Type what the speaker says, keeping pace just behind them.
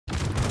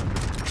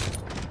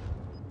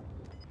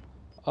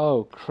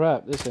Oh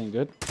crap, this ain't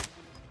good.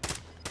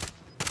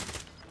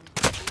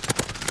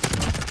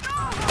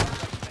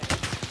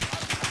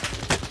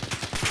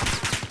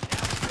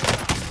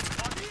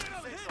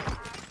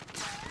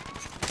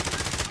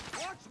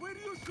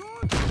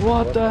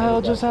 What the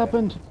hell just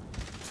happened?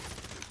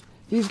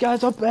 These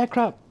guys up there,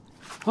 crap.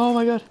 Oh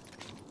my god.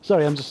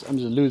 Sorry, I'm just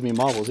losing me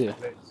marbles here.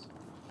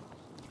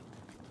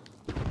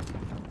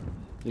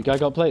 The guy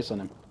got plates on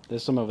him.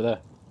 There's some over there.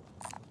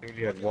 I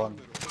only had one.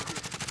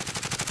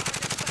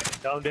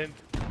 Downed him.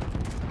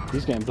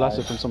 He's getting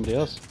blasted from somebody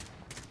else.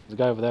 There's a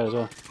guy over there as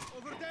well.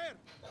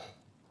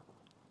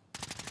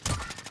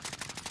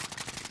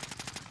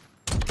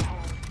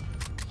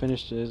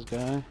 Finished this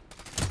guy.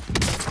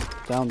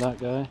 Down that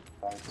guy.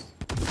 Nice.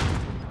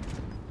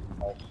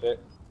 Oh shit.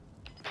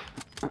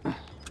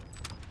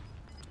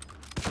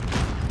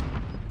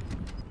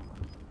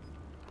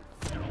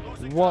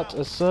 What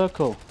a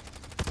circle.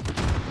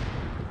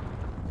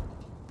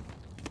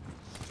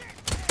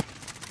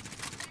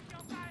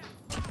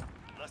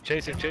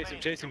 Chase him,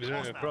 he's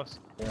running across.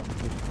 Yeah,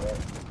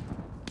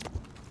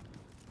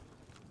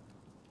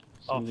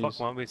 Oh fuck,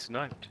 man, we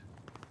sniped.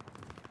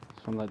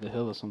 From like the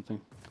hill or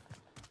something.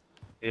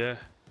 Yeah.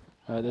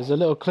 There's a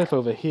little cliff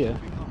over here,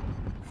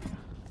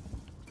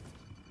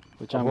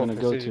 which I'm gonna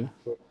go to.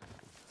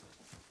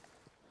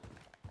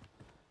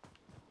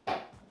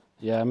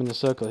 Yeah, I'm in the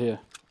circle here.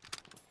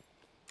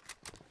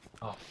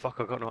 Oh fuck,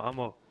 I got no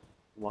ammo.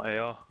 My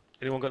AR.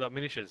 Anyone got that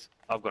munitions?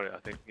 I've got it, I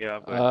think. Yeah,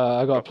 I've got it.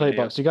 I got a plate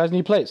box. You guys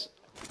need plates?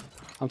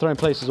 I'm throwing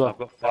plates as well. I've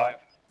got 5.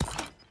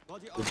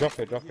 drop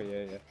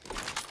it,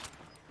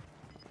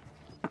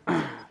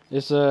 yeah.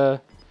 It's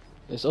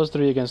us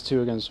 3 against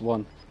 2 against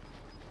 1,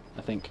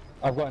 I think.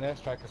 I've got an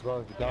airstrike as well.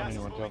 If you down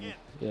anyone, tell me.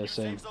 Yeah,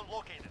 same.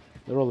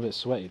 They're all a bit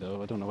sweaty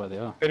though. I don't know where they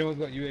are. If anyone's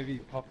got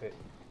UAV, pop it.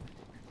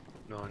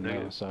 No, No,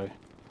 negative. sorry.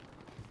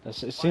 It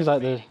seems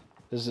like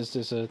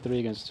there's a 3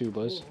 against 2,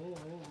 boys.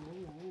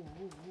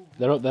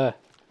 They're up there.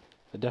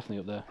 They're definitely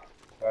up there.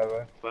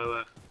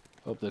 Where?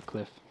 Up the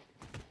cliff.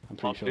 I'm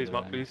pretty Mark, sure. please, they're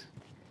Mark, there. please.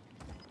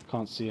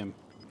 Can't see him.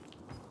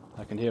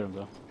 I can hear him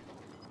though.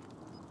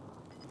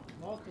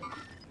 Mark him.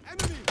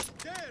 Enemy!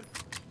 There!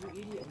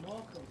 You idiot,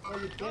 mark him. Oh,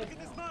 you're dead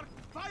now.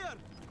 Fire!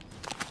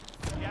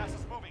 Gas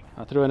is moving.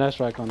 I threw an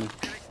airstrike on him.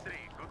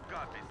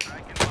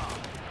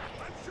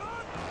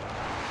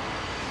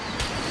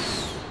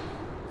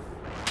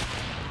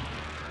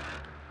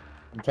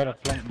 I'm trying to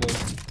flank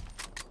those.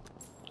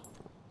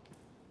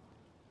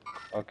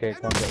 Okay,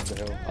 come get up the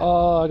hill.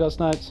 Oh, I got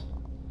sniped.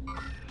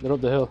 They're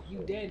up the hill. You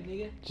dead,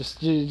 nigga.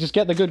 Just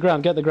get the good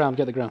ground. Get the ground.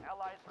 Get the ground.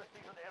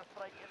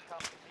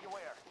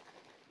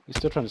 He's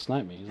still trying to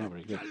snipe me. He's not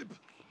very good.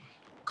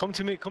 Come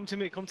to me.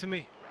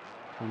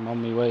 I'm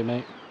on my way,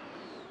 mate.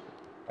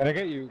 Can I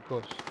get you,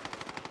 coach?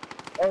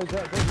 Oh, is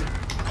that baby?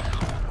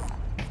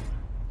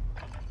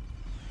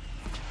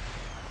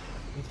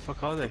 Where the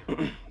fuck are they?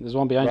 There's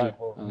one behind Right, you.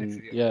 well,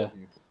 literally Yeah, above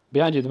you.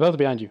 behind you. They're both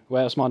behind you.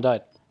 Where Osman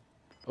died.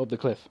 Up the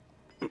cliff.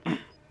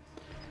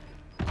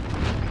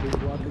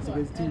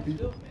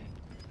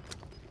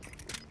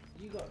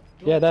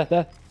 Yeah, there.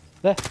 Oh,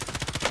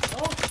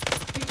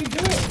 he can do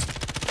it!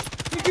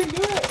 He can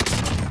do it!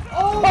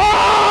 Oh!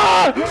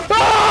 Ah!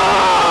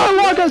 Ah!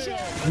 Waaqas!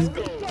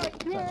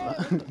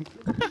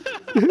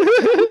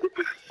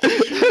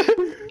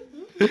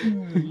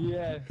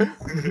 Yeah.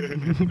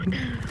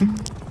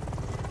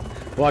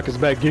 Waaqas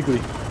back giggly.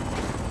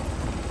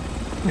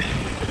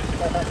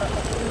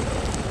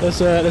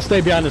 Let's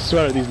stay behind and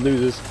swear at these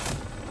losers.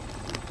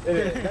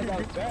 That guy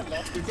was bad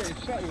last. You're getting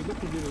shot. He was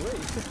looking the other way.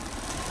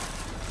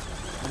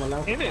 I'm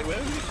allowed. In it, where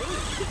was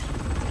he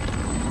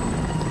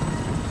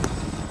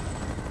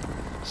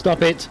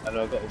Stop it!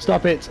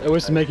 Stop it!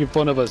 Wes is making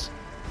fun of us.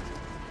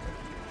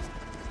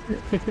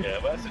 going? Yeah,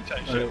 where's the chat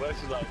shit? Where's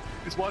he like,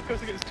 it's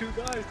Waaqas against 2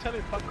 guys, tell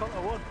him, fuck I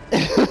won.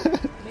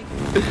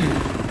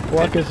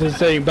 Waaqas is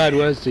saying bad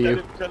words to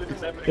you. Tell him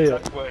his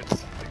exact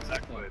words.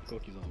 Exact words.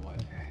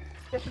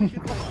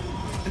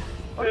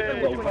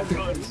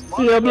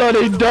 You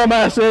bloody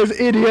dumbasses,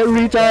 idiot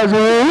retards!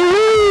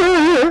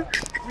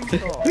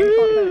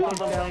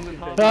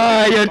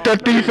 Ah, you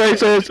dirty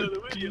faces!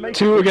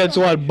 2 against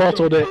 1,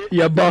 bottled it.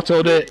 You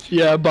bottled it.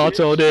 You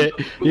bottled it.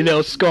 You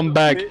little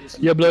scumbag.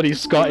 You bloody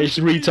Scottish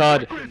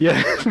retard. You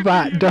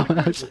fat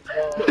dumbass.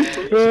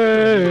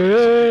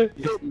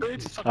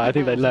 I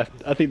think they left.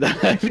 I think they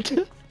left.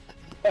 Listen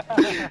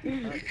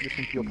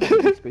to your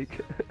policy speak.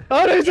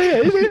 Oh no, is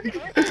it?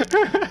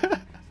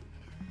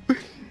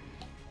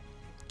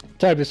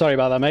 Terribly sorry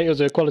about that, mate. It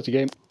was a quality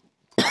game.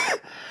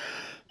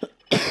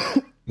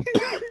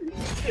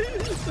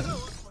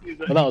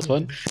 Well, that was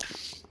fun.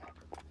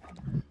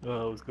 Oh,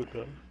 that was good,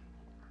 though.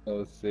 That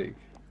was sick.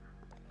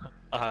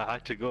 I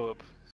had to go up.